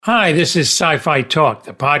Hi, this is Sci-Fi Talk,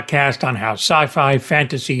 the podcast on how sci-fi,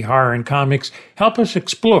 fantasy, horror, and comics help us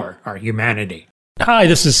explore our humanity. Hi,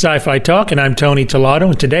 this is Sci-Fi Talk, and I'm Tony Tolato,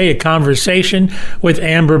 and today a conversation with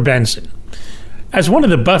Amber Benson. As one of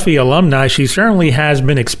the Buffy alumni, she certainly has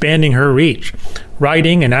been expanding her reach,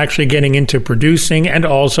 writing and actually getting into producing and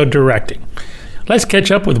also directing. Let's catch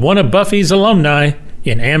up with one of Buffy's alumni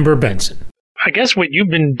in Amber Benson. I guess what you've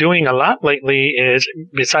been doing a lot lately is,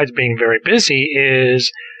 besides being very busy,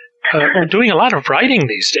 is doing a lot of writing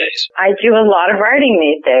these days. I do a lot of writing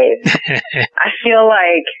these days. I feel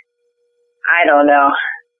like, I don't know,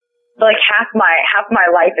 like half my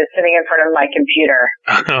life is sitting in front of my computer.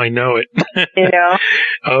 Oh, I know it. You know?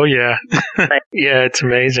 Oh, yeah. Yeah, it's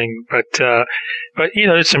amazing. But you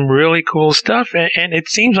know, there's some really cool stuff, and it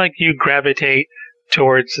seems like you gravitate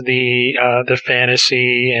towards the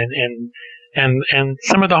fantasy and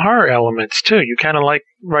some of the horror elements too. You kind of like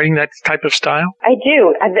writing that type of style? I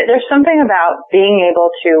do. There's something about being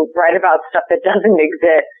able to write about stuff that doesn't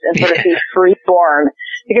exist and sort of be free form,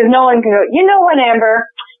 because no one can go, you know what, Amber?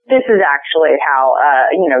 This is actually how,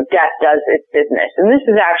 death does its business. And this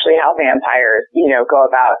is actually how vampires, go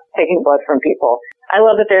about taking blood from people. I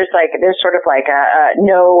love that there's sort of like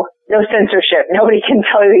no censorship. Nobody can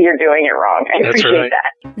tell you you're doing it wrong. I appreciate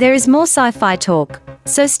that. There is more sci-fi talk,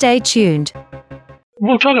 so stay tuned.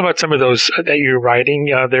 We'll talk about some of those that you're writing.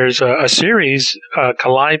 There's a series,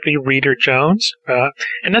 Calliope Reader Jones,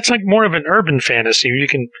 and that's like more of an urban fantasy. You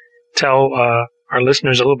can tell our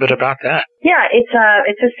listeners a little bit about that. Yeah, it's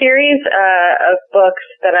a series of books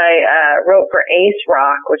that I wrote for Ace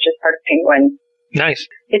Rock, which is part of Penguin. Nice.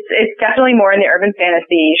 It's definitely more in the urban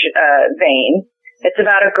fantasy vein. It's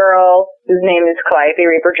about a girl whose name is Calliope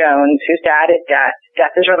Reaper Jones, whose dad is Death.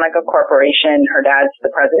 Death is run like a corporation. Her dad's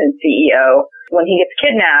the president and CEO. When he gets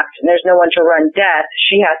kidnapped and there's no one to run Death,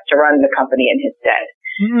 she has to run the company in his stead.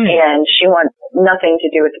 And she wants nothing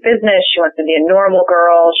to do with the business. She wants to be a normal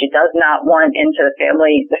girl. She does not want into the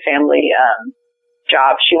family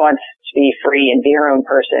job. She wants to be free and be her own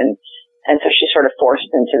person. And so she's sort of forced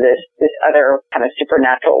into this other kind of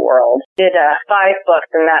supernatural world. Did 5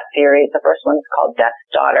 books in that series. The first one is called Death's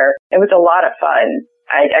Daughter. It was a lot of fun.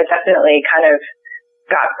 I definitely kind of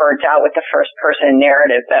got burnt out with the first person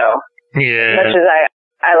narrative, though. Yeah. As much as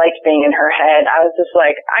I liked being in her head, I was just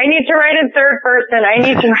like, I need to write in third person. I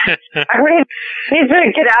need to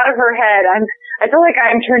get out of her head. I feel like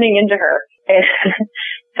I'm turning into her.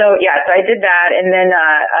 So I did that, and then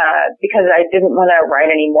because I didn't want to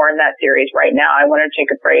write any more in that series right now, I wanted to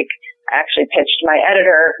take a break. I actually pitched my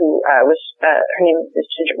editor, who was her name is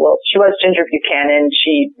Ginger. Well, she was Ginger Buchanan.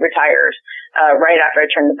 She retired right after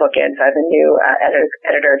I turned the book in, so I have a new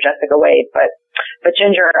editor, Jessica Wade. But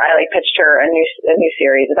Ginger, I pitched her a new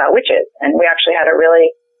series about witches, and we actually had a really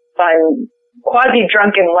fun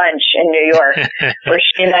quasi-drunken lunch in New York where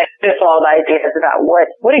she and I spitballed ideas about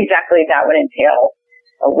what exactly that would entail,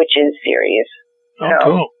 a witches series. Oh,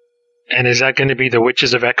 cool. And is that going to be the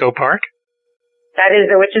Witches of Echo Park? That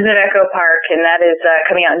is the Witches of Echo Park, and that is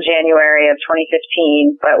coming out in January of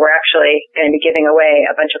 2015, but we're actually going to be giving away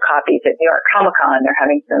a bunch of copies at New York Comic Con. They're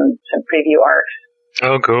having some preview arcs.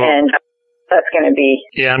 Oh, cool. And that's going to be...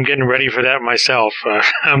 Yeah, I'm getting ready for that myself.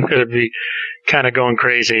 I'm going to be kind of going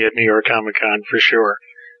crazy at New York Comic Con for sure.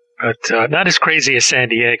 But not as crazy as San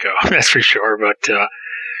Diego, that's for sure. But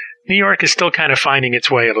New York is still kind of finding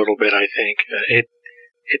its way a little bit, I think.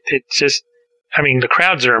 It just... I mean, the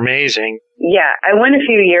crowds are amazing. Yeah, I went a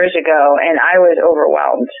few years ago, and I was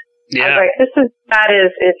overwhelmed. Yeah. I was like, this is bad as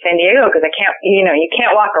San Diego, because I can't, you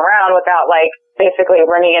can't walk around without, basically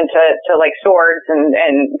running into swords and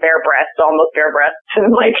bare breasts, almost bare breasts, and,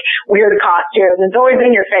 weird costumes. It's always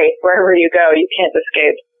in your face wherever you go. You can't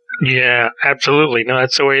escape. Yeah, absolutely. No,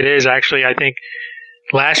 that's the way it is. Actually, I think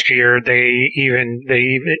last year they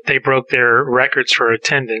broke their records for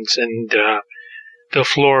attendance, and the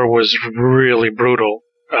floor was really brutal.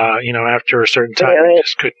 After a certain time, really? You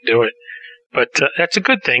just couldn't do it. But that's a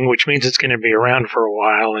good thing, which means it's going to be around for a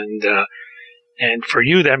while, and for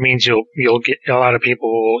you, that means you'll get a lot of people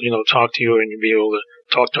will talk to you, and you'll be able to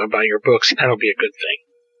talk to them about your books. That'll be a good thing.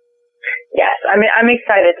 Yes, I'm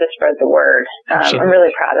excited to spread the word. I'm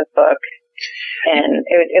really proud of the book, and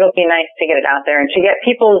it'll be nice to get it out there and to get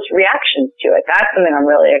people's reactions to it. That's something I'm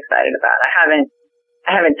really excited about.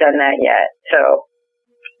 I haven't done that yet, so.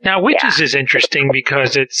 Now, Witches is interesting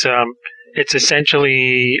because it's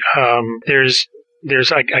essentially there's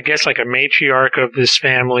I guess a matriarch of this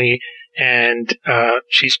family, and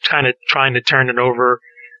she's kind of trying to turn it over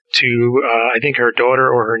to I think her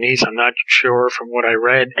daughter or her niece. I'm not sure from what I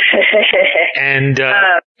read, and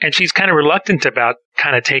she's kind of reluctant about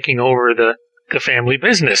kind of taking over the the family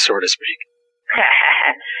business, so to speak.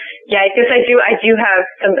 Yeah, I guess I do have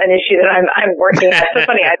an issue that I'm working on. It's so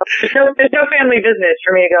funny. There's no family business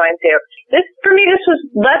for me to go into. This was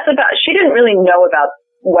less about, she didn't really know about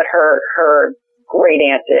what her great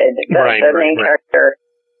aunt did, the main character.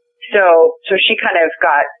 So she kind of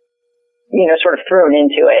got, sort of thrown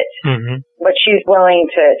into it. Mm-hmm. But she's willing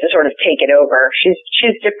to sort of take it over.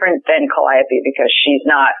 She's different than Calliope because she's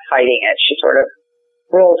not fighting it. She sort of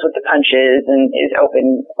rolls with the punches and is open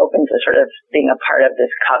to sort of being a part of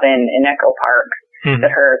this coven in Echo Park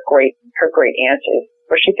that her great aunt is,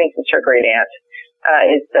 or she thinks it's her great aunt,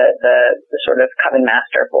 is the sort of coven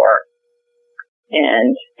master for.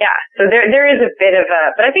 And yeah, so there is a bit of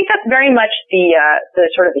but I think that's very much the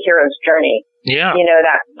sort of the hero's journey. Yeah.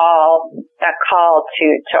 That call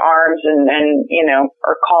to arms and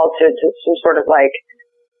or call to some sort of like,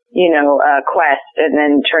 quest, and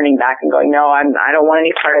then turning back and going, no, I don't want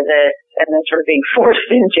any part of this, and then sort of being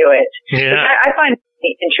forced into it. Yeah. I find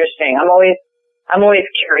it interesting. I'm always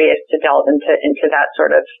curious to delve into that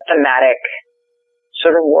sort of thematic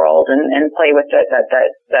sort of world and play with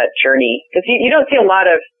that journey. Because you don't see a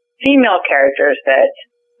lot of female characters that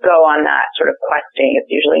go on that sort of questing. It's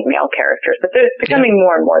usually male characters, but it's becoming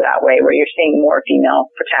more and more that way, where you're seeing more female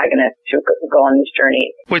protagonists who go on these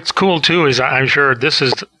journeys. What's cool too is I'm sure this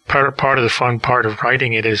is part of the fun part of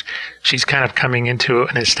writing it is she's kind of coming into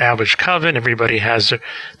an established coven. Everybody has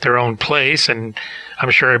their own place, and I'm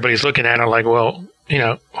sure everybody's looking at her like, well,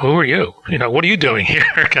 who are you? What are you doing here?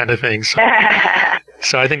 kind of thing.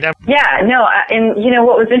 So I think that. Yeah, no, and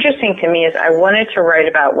what was interesting to me is I wanted to write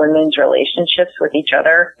about women's relationships with each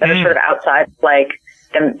other that are sort of outside, like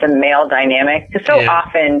the male dynamic. Because so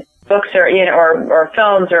often books are, or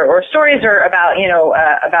films or stories are about,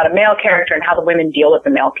 about a male character and how the women deal with the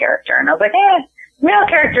male character. And I was like, male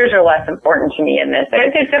characters are less important to me in this. They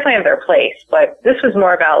definitely have their place, but this was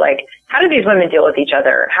more about like, how do these women deal with each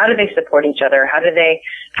other? How do they support each other? How do they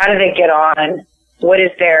get on? What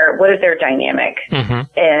is their dynamic? Mm-hmm.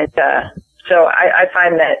 And so I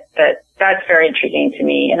find that's very intriguing to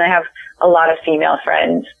me. And I have a lot of female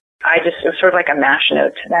friends. It was sort of like a mash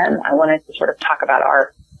note to them. I wanted to sort of talk about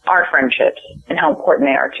our friendships and how important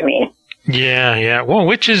they are to me. Yeah. Well,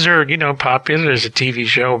 witches are, popular. There's a TV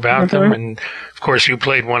show about them, and of course, you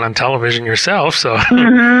played one on television yourself. So,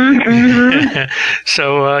 I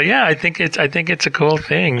think it's a cool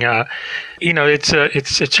thing.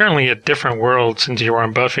 It's certainly a different world since you were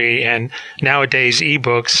on Buffy, and nowadays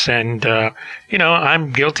ebooks, and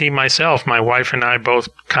I'm guilty myself. My wife and I both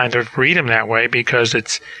kind of read them that way because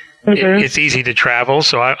it's easy to travel.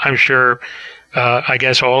 So I'm sure. I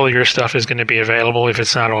guess all of your stuff is going to be available if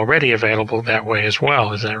it's not already available that way as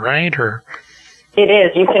well. Is that right? Or it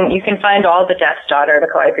is. You can find all the Death's Daughter, the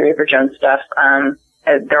Calliope Reaper Jones stuff.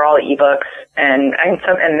 They're all ebooks, and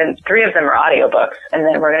then 3 of them are audiobooks. And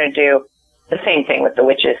then we're going to do the same thing with the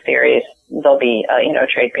Witches series. There'll be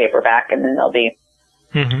trade paperback, and then there'll be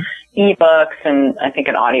ebooks, and I think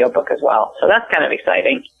an audiobook as well. So that's kind of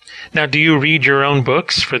exciting. Now, do you read your own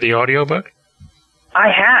books for the audiobook? I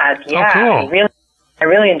have, yeah. Oh, cool. I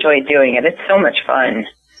really enjoyed doing it. It's so much fun.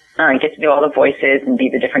 You get to do all the voices and be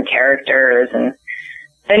the different characters, and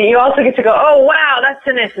then you also get to go, oh wow, that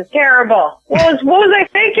sentence is terrible. What was I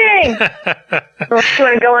thinking? We're just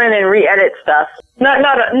going to go in and re-edit stuff. Not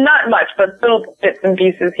much, but little bits and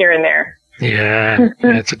pieces here and there. Yeah,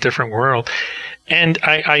 it's a different world. And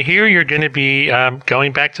I hear you're going to be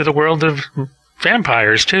going back to the world of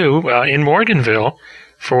vampires too, in Morganville.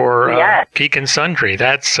 For Geek and Sundry.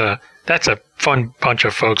 That's a fun bunch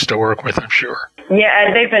of folks to work with, I'm sure.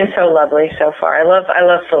 Yeah, they've been so lovely so far. I love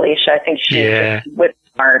Felicia. I think she's with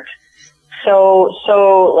smart. So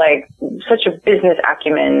like such a business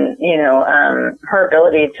acumen, her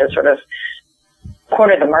ability to sort of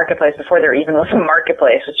corner the marketplace before there even was a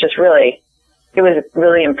marketplace was just it was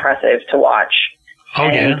really impressive to watch. Oh,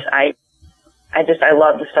 and yeah. I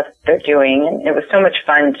love the stuff they're doing, and it was so much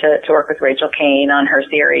fun to work with Rachel Kane on her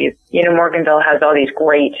series. Morganville has all these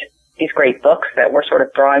great books that we're sort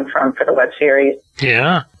of drawing from for the web series.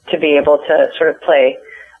 Yeah. To be able to sort of play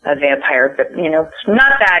a vampire, but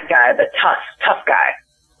not bad guy, but tough guy.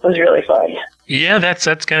 It was really fun. Yeah, that's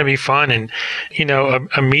going to be fun, and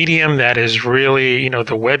a medium that is really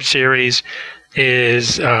the web series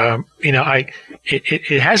is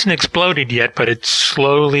it hasn't exploded yet, but it's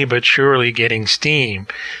slowly but surely getting steam.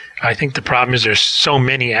 I think the problem is there's so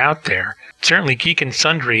many out there. Certainly Geek and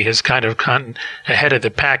Sundry has kind of gotten ahead of the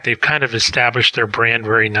pack. They've kind of established their brand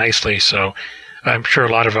very nicely, so I'm sure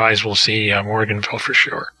a lot of eyes will see Morganville for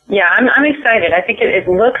sure. Yeah, I'm excited. I think it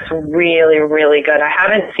looks really, really good. I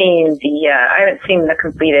haven't seen the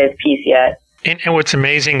completed piece yet. And what's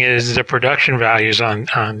amazing is the production values on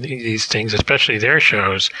these things, especially their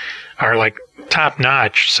shows, are like top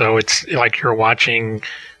notch. So it's like you're watching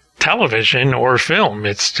television or film.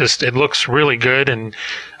 It's just, it looks really good. And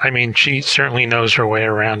I mean, she certainly knows her way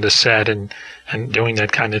around the set and doing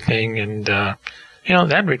that kind of thing. And,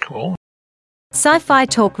 that'd be cool. Sci-Fi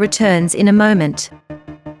Talk returns in a moment.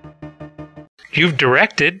 You've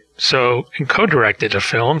directed, and co-directed a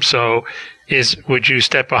film. So would you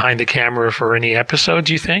step behind the camera for any episodes,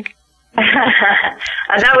 you think?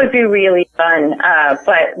 That would be really fun.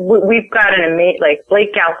 But we've got an amazing, like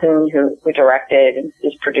Blake Galton, who directed and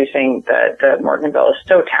is producing the Morganville, is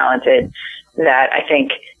so talented that I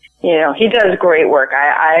think, he does great work.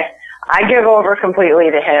 I give over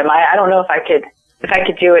completely to him. I don't know if I could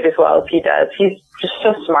do it as well as he does. He's just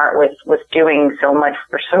so smart with doing so much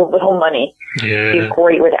for so little money. Yeah. He's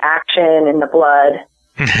great with action and the blood.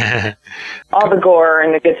 All the gore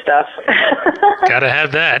and the good stuff. Gotta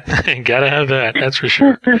have that. Gotta have that. That's for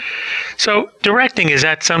sure. So directing, is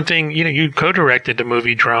that something, you co-directed the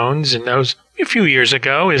movie Drones, and that was a few years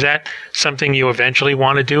ago. Is that something you eventually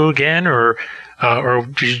want to do again, or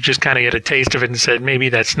did you just kind of get a taste of it and said, maybe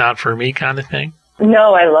that's not for me kind of thing?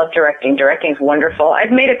 No, I love directing. Directing's wonderful.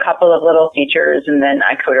 I've made a couple of little features, and then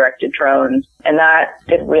I co-directed Drones, and that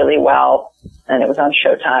did really well. And it was on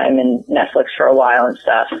Showtime and Netflix for a while and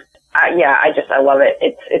stuff. I love it.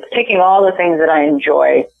 It's taking all the things that I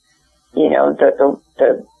enjoy,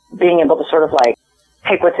 the being able to sort of like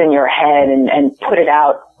take what's in your head and put it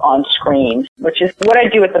out on screen, which is what I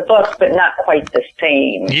do with the books, but not quite the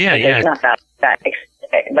same. Yeah, like, yeah. It's not that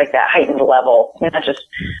like that heightened level. It's not just,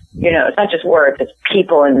 it's not just words. It's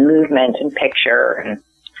people and movement and picture. And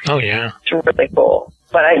oh yeah, it's really cool.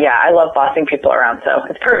 But I love bossing people around, so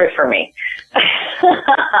it's perfect for me.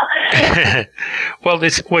 Well,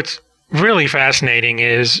 what's really fascinating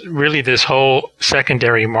is really this whole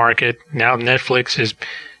secondary market. Now Netflix is,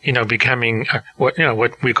 becoming what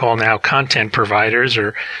we call now content providers,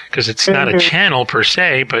 or because it's not a channel per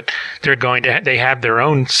se, but they have their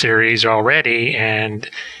own series already, and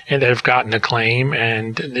they've gotten acclaim,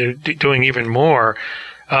 and they're doing even more.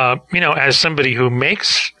 As somebody who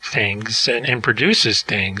makes things and produces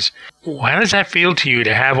things, how does that feel to you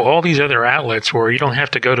to have all these other outlets where you don't have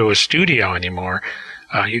to go to a studio anymore?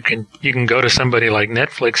 You can go to somebody like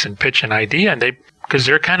Netflix and pitch an idea, and because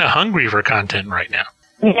they're kind of hungry for content right now.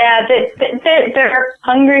 Yeah, they're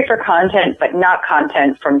hungry for content, but not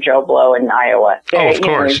content from Joe Blow in Iowa. Of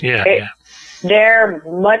course, They're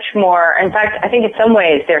much more. In fact, I think in some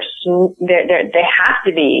ways they have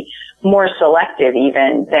to be more selective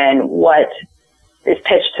even than what is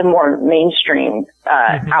pitched to more mainstream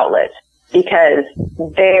outlets, because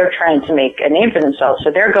they're trying to make a name for themselves.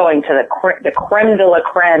 So they're going to the creme de la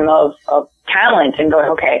creme of talent and going,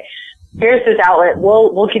 okay, here's this outlet.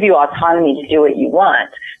 We'll give you autonomy to do what you want.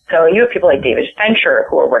 So you have people like David Fincher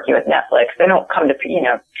who are working with Netflix. They don't come to,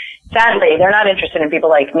 sadly, they're not interested in people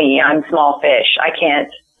like me. I'm small fish. I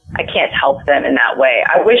can't help them in that way.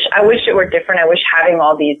 I wish it were different. I wish having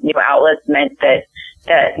all these new outlets meant that,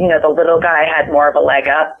 the little guy had more of a leg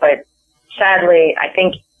up. But sadly, I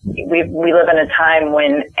think we live in a time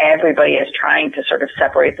when everybody is trying to sort of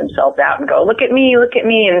separate themselves out and go, look at me.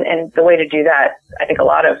 And the way to do that, I think a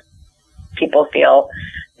lot of people feel,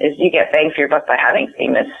 is you get bang for your buck by having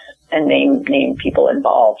famous and name people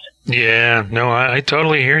involved. Yeah, no, I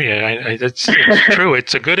totally hear you. It's true.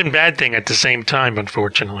 It's a good and bad thing at the same time,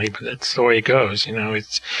 unfortunately, but that's the way it goes.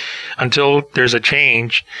 It's until there's a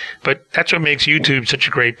change. But that's what makes YouTube such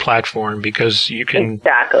a great platform, because you can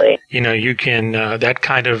exactly. That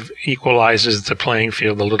kind of equalizes the playing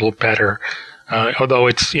field a little better. Although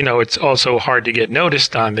it's also hard to get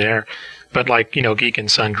noticed on there. But like, Geek and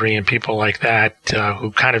Sundry and people like that,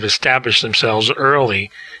 who kind of establish themselves early,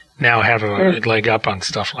 now have a leg up on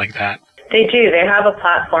stuff like that. They do. They have a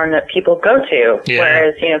platform that people go to. Yeah.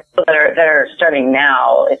 Whereas, people that are starting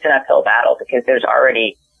now, it's an uphill battle because there's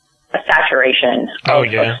already a saturation of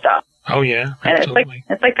stuff. Oh yeah. Absolutely.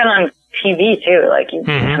 And it's like that on TV too. Like,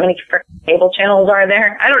 how many cable channels are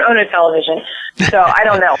there? I don't own a television, so I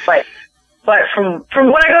don't know. But from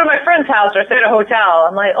when I go to my friend's house or stay at a hotel,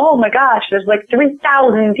 I'm like, oh my gosh, there's like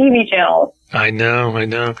 3,000 TV channels. I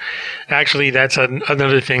know. Actually, that's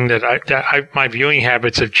another thing that my viewing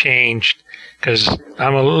habits have changed, because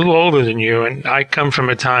I'm a little older than you, and I come from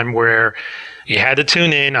a time where you had to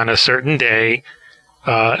tune in on a certain day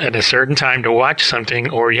at a certain time to watch something,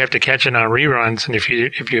 or you have to catch it on reruns, and if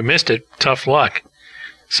you missed it, tough luck.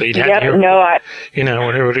 So you'd have to hear,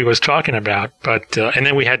 whatever he was talking about. But and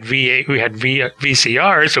then we had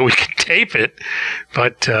VCR, so we could tape it.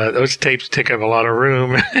 But those tapes take up a lot of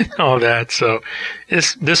room and all that. So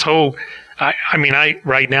this whole,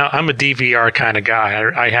 right now I'm a DVR kind of guy.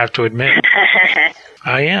 I have to admit,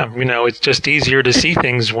 I am. It's just easier to see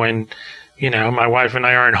things when, my wife and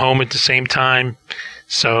I aren't home at the same time.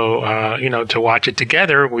 So to watch it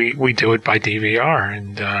together, we do it by DVR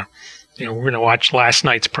and. We're going to watch last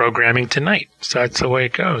night's programming tonight. So that's the way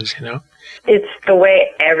it goes, It's the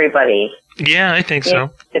way everybody. Yeah, I think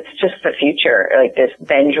so. It's just the future, like this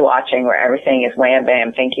binge watching where everything is wham,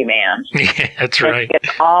 bam, thank you, ma'am. Yeah, that's right. It's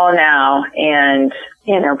all now. And,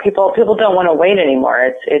 people don't want to wait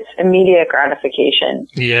anymore. It's immediate gratification.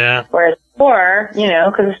 Yeah. Whereas before,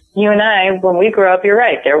 because you and I, when we grew up, you're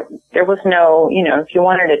right. There was no, if you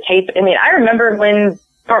wanted to tape. I remember when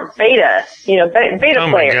beta, beta players. Oh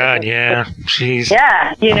my God, yeah, jeez.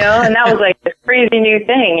 Yeah, and that was like this crazy new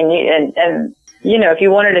thing, and if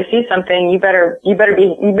you wanted to see something, you better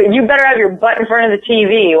have your butt in front of the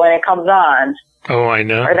TV when it comes on. Oh, I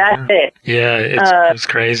know. Or that's it. Yeah, it was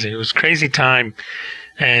crazy. It was a crazy time,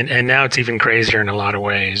 and now it's even crazier in a lot of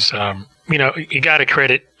ways. You got to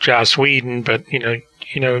credit Joss Whedon, but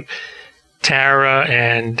Tara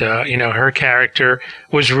and, her character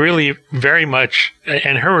was really very much,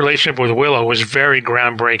 and her relationship with Willow was very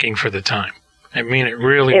groundbreaking for the time. It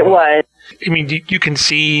really was. You can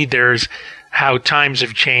see there's how times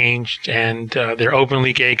have changed and they're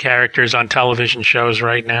openly gay characters on television shows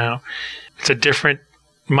right now. It's a different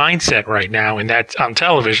mindset right now, and that's on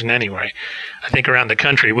television anyway. I think around the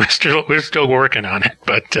country we're still working on it,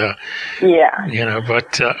 but,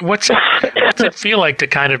 what's it feel like to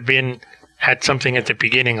kind of been at something at the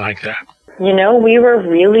beginning like that? We were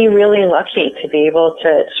really, really lucky to be able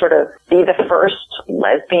to sort of be the first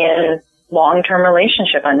lesbian long-term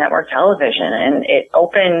relationship on network television. And it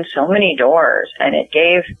opened so many doors, and it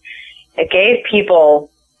gave people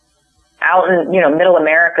out in, middle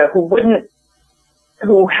America who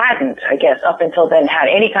hadn't, I guess, up until then had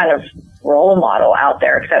any kind of role model out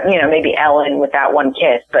there, except, maybe Ellen with that one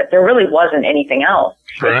kiss, but there really wasn't anything else.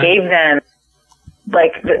 Right. It gave them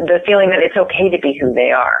like the feeling that it's okay to be who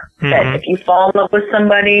they are. Mm-hmm. That if you fall in love with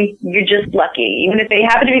somebody, you're just lucky. Even if they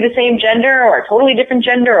happen to be the same gender or a totally different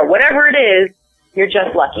gender or whatever it is, you're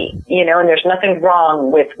just lucky, and there's nothing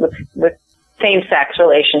wrong with same-sex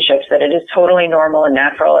relationships, that it is totally normal and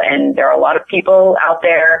natural. And there are a lot of people out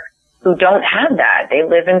there who don't have that. They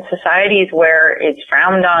live in societies where it's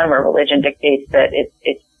frowned on, where religion dictates that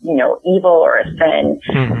it's evil or a sin.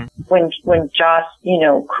 Mm-hmm. When Joss,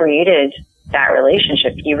 created that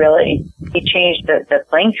relationship, he changed the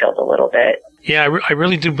playing field a little bit. Yeah, I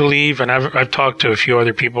really do believe, and I've talked to a few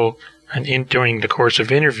other people during the course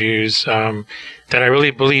of interviews, that I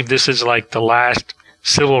really believe this is like the last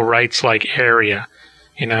civil rights area.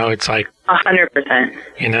 It's like 100%.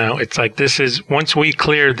 It's like this is, once we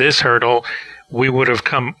clear this hurdle, we will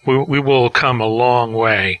come a long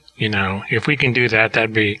way. If we can do that,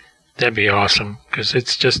 that'd be awesome, because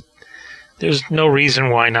it's just, there's no reason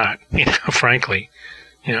why not, frankly.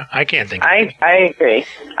 I can't think of it. I agree.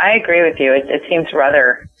 I agree with you. It seems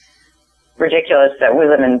rather ridiculous that we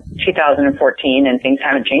live in 2014 and things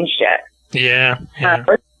haven't changed yet. Yeah.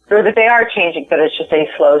 Or that they are changing, but it's just a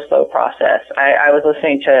slow process. I was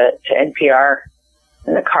listening to NPR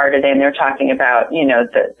in the car today, and they're talking about,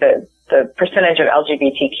 the percentage of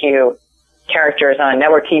LGBTQ characters on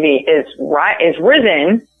network TV is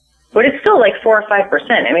risen, but it's still like 4 or 5%.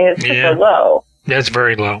 It's super low. That's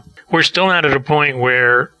very low. We're still not at a point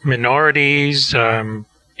where minorities,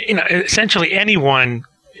 essentially anyone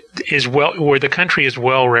where the country is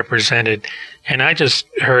well represented. And I just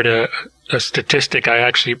heard a statistic. I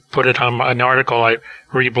actually put it on an article. I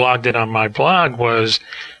reblogged it on my blog. Was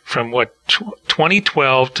from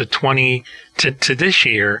 2012 to this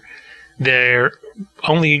year, there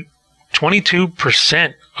only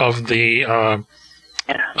 22% of the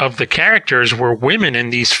characters were women in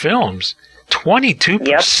these films. 22%.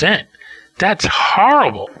 Yep. That's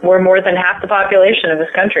horrible. We're more than half the population of this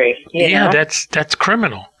country. You know? That's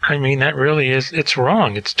criminal. That really is. It's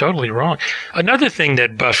wrong. It's totally wrong. Another thing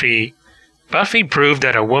that Buffy proved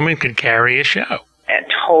that a woman could carry a show.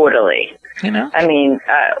 Totally. She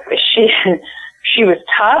was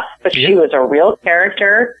tough, but she was a real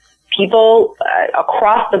character. People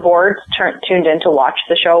across the board tuned in to watch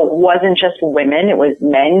the show. It wasn't just women; it was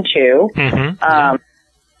men too,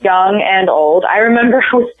 young and old. I remember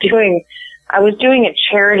I was doing a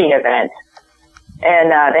charity event,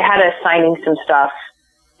 and they had us signing some stuff,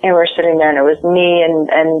 and we were sitting there, and it was me and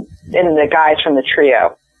the guys from the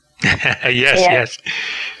trio. Yes.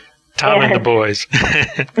 Tom and the boys.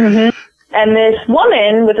 And this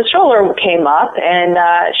woman with a stroller came up, and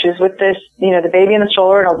she was with this, the baby in the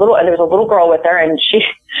stroller, and there was a little girl with her, and she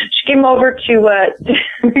came over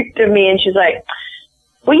to me, and she's like,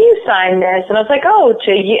 "Will you sign this?" And I was like, "Oh,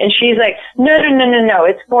 to you." And she's like, "No,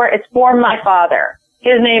 it's for my father.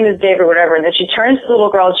 His name is David, whatever." And then she turns to the little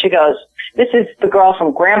girl and she goes, "This is the girl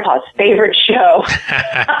from Grandpa's favorite show."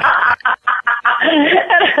 And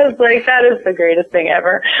I was like, that is the greatest thing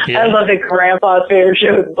ever. Yeah. I love that Grandpa's favorite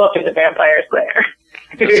show is Buffy the Vampire Slayer.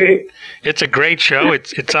 It's a great show.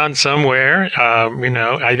 It's on somewhere.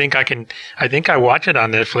 I think I watch it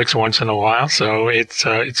on Netflix once in a while. So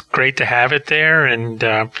it's great to have it there. And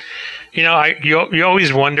you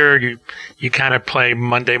always wonder. You kind of play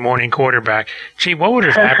Monday morning quarterback. Gee, what would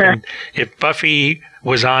have happened if Buffy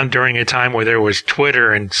was on during a time where there was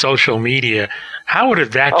Twitter and social media? How would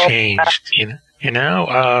have that changed?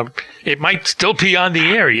 It might still be on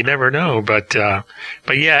the air. You never know. But yeah,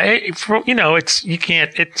 it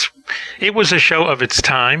was a show of its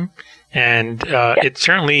time, and it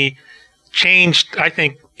certainly changed, I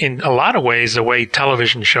think, in a lot of ways, the way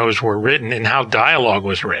television shows were written and how dialogue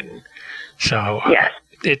was written. So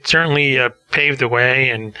it certainly paved the way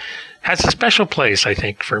and has a special place, I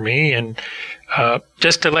think, for me. And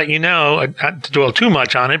just to let you know, not to dwell too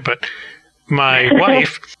much on it, but my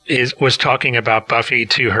wife was talking about Buffy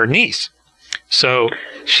to her niece. So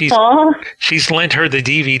she's lent her the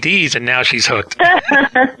DVDs, and now she's hooked.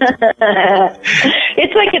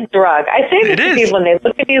 It's like a drug. I say this to people, and they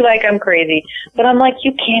look at me like I'm crazy. But I'm like,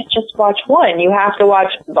 you can't just watch one. You have to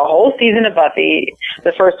watch the whole season of Buffy,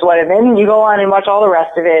 the first one, and then you go on and watch all the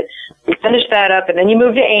rest of it. You finish that up, and then you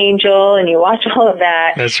move to Angel, and you watch all of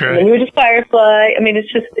that. That's right. And then you move to Firefly. I mean,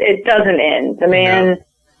 it doesn't end. The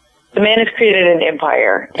man has created an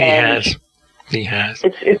empire. He has.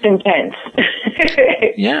 It's intense.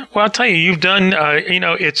 Yeah. Well, I'll tell you, you've done,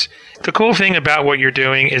 it's the cool thing about what you're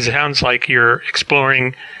doing is it sounds like you're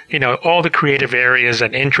exploring, all the creative areas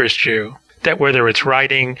that interest you, that whether it's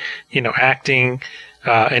writing, acting,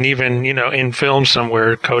 and even, in film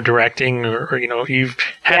somewhere, co-directing, or you've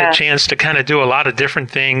had a chance to kind of do a lot of different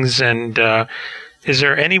things. And, is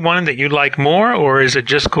there anyone that you like more, or is it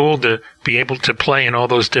just cool to be able to play in all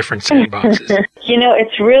those different sandboxes?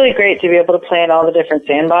 It's really great to be able to play in all the different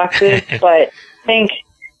sandboxes, but I think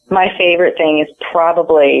my favorite thing is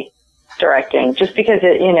probably directing, just because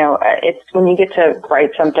it's when you get to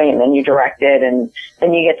write something and then you direct it and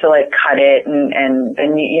then you get to cut it and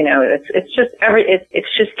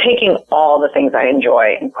it's just taking all the things I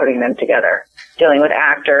enjoy and putting them together, dealing with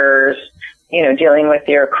actors, dealing with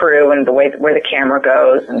your crew and the way where the camera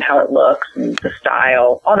goes and how it looks and the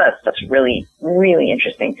style, all that stuff's really, really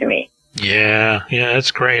interesting to me. Yeah,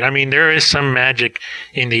 that's great. I mean, there is some magic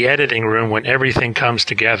in the editing room when everything comes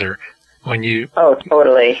together. When you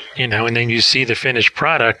totally, and then you see the finished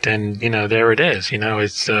product, and there it is.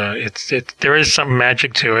 There is some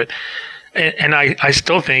magic to it, and I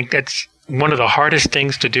still think that's one of the hardest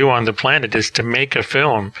things to do on the planet is to make a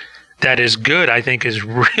film that is good. I think is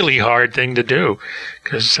really hard thing to do,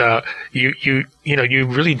 because you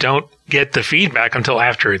really don't get the feedback until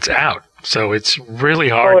after it's out. So it's really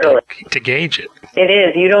hard to gauge it. It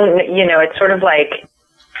is. You don't. It's sort of like,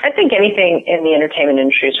 I think anything in the entertainment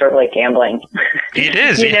industry is sort of like gambling. It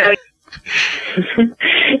is.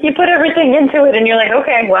 You put everything into it, and you're like,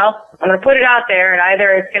 okay, well, I'm going to put it out there, and either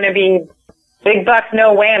it's going to be big bucks,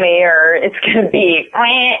 no whammy, or it's going to be.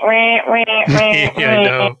 Yeah,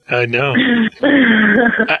 I know.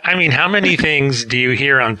 I mean, how many things do you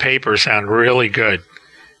hear on paper sound really good?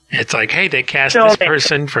 It's like, hey, they cast this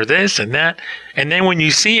person for this and that, and then when you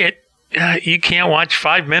see it, you can't watch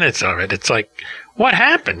 5 minutes of it. It's like, what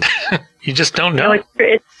happened? You just don't know. No,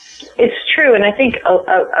 it's true, and I think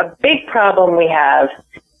a big problem we have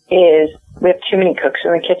is we have too many cooks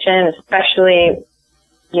in the kitchen, especially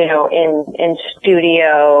in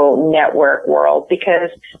studio network world,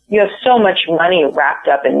 because you have so much money wrapped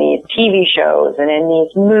up in these TV shows and in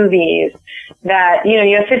these movies that,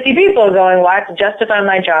 you have 50 people going, well, I have to justify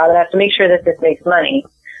my job and I have to make sure that this makes money,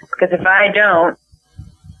 because if I don't,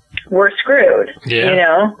 we're screwed,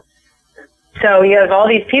 So you have all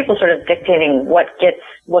these people sort of dictating what gets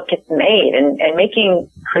made and making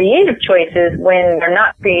creative choices when they're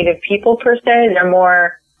not creative people per se. They're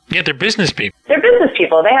more Yeah, they're business people. They're business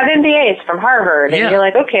people. They have MBAs from Harvard. And you're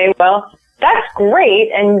like, okay, well, that's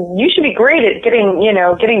great. And you should be great at getting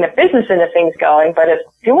the business into things going. But if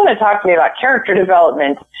you want to talk to me about character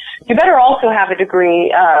development, you better also have a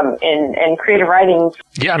degree in creative writing.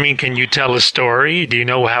 Yeah, I mean, can you tell a story? Do you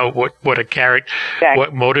know what a character,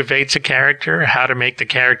 what motivates a character, how to make the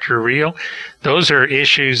character real? Those are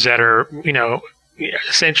issues that are,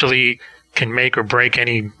 essentially can make or break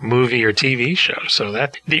any movie or TV show. So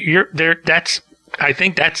I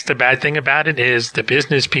think that's the bad thing about it is the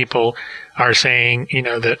business people are saying,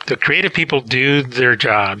 the creative people do their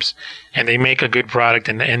jobs and they make a good product,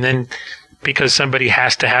 and then because somebody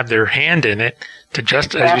has to have their hand in it to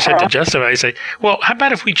as you said, to justify, say, well, how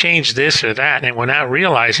about if we change this or that? And without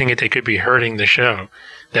realizing it, they could be hurting the show.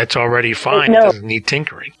 That's already fine. It doesn't need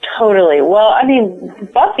tinkering. Totally. Well, I mean,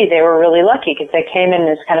 Buffy, they were really lucky because they came in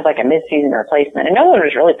as kind of like a mid-season replacement, and no one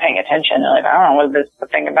was really paying attention. They're like, I don't know what this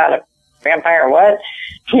thing about a vampire, what?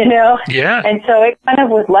 Yeah. And so it kind of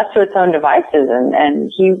was left to its own devices,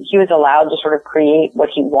 and he was allowed to sort of create what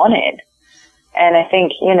he wanted. And I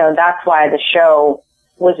think, that's why the show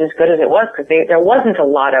was as good as it was, because there wasn't a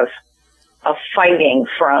lot of fighting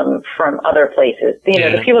from other places.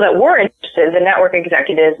 The people that were interested, the network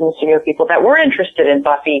executives and the studio people that were interested in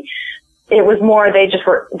Buffy, it was more they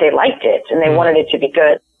liked it and they wanted it to be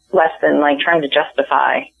good, less than like trying to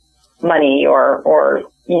justify money or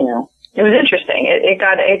it was interesting. It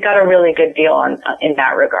got a really good deal in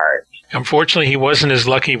that regard. Unfortunately, he wasn't as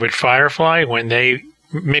lucky with Firefly when they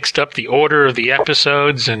mixed up the order of the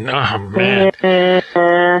episodes, and oh man,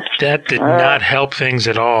 that did not help things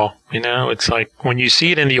at all. It's like when you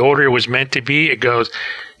see it in the order it was meant to be, it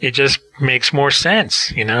just makes more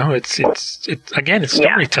sense. It's again, it's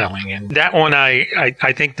storytelling, and that one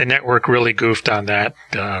I think the network really goofed on that.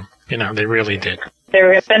 They really did. They were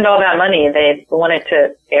going to spend all that money. They wanted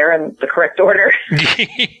to air in the correct order.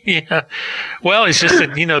 Yeah. Well, it's just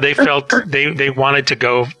that, they felt they wanted to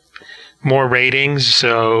go more ratings,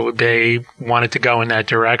 so they wanted to go in that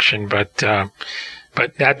direction. But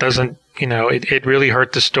that doesn't, it really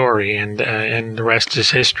hurt the story, and the rest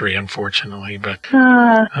is history, unfortunately. But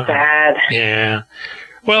sad. Yeah.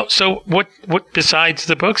 Well, so what besides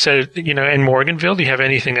the books, in Morganville, do you have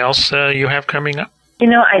anything else you have coming up?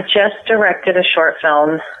 I just directed a short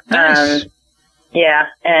film. Nice.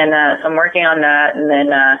 And so I'm working on that, and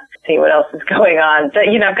then see what else is going on. But,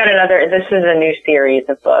 I've got this is a new series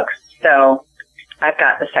of books, so I've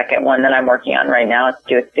got the second one that I'm working on right now. It's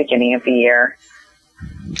due at the beginning of the year.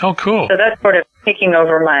 Oh, cool. So that's sort of taking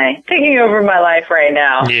over my life right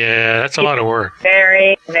now. Yeah, that's a lot of work.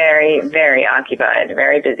 Very, very, very occupied,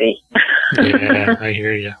 very busy. Yeah, I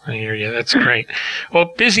hear you. That's great.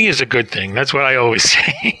 Well, busy is a good thing. That's what I always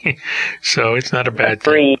say. So it's not a bad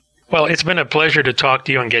thing. Well, it's been a pleasure to talk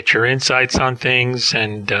to you and get your insights on things.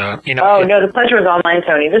 And Oh no, the pleasure was all mine,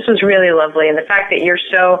 Tony. This was really lovely, and the fact that you're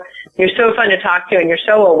so fun to talk to, and you're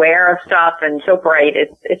so aware of stuff and so bright.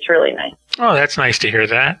 It's really nice. Oh, that's nice to hear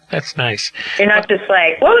that. That's nice. You're not just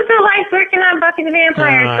like, what was it like working on Buffy the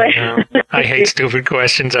Vampire Slayer? I hate stupid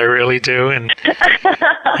questions. I really do. And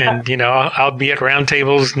I'll be at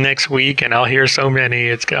roundtables next week, and I'll hear so many.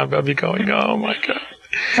 I'll be going, oh my God.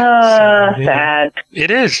 Sad. It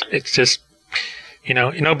is. It's just,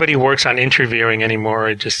 nobody works on interviewing anymore.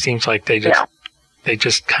 It just seems like they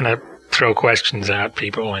just kind of throw questions at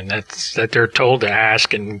people, and that they're told to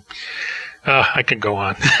ask, and I could go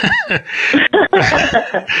on.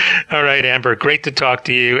 All right, Amber, great to talk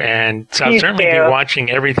to you, and I'll certainly be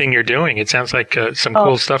watching everything you're doing. It sounds like some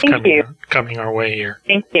cool stuff coming our way here.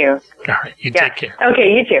 Thank you. All right, take care.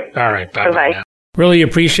 Okay, you too. All right, bye-bye now. Really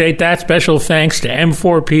appreciate that. Special thanks to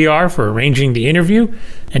M4PR for arranging the interview.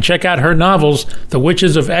 And check out her novels, The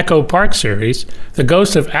Witches of Echo Park series, The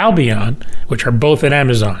Ghosts of Albion, which are both at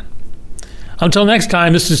Amazon. Until next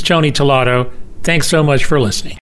time, this is Tony Tolato. Thanks so much for listening.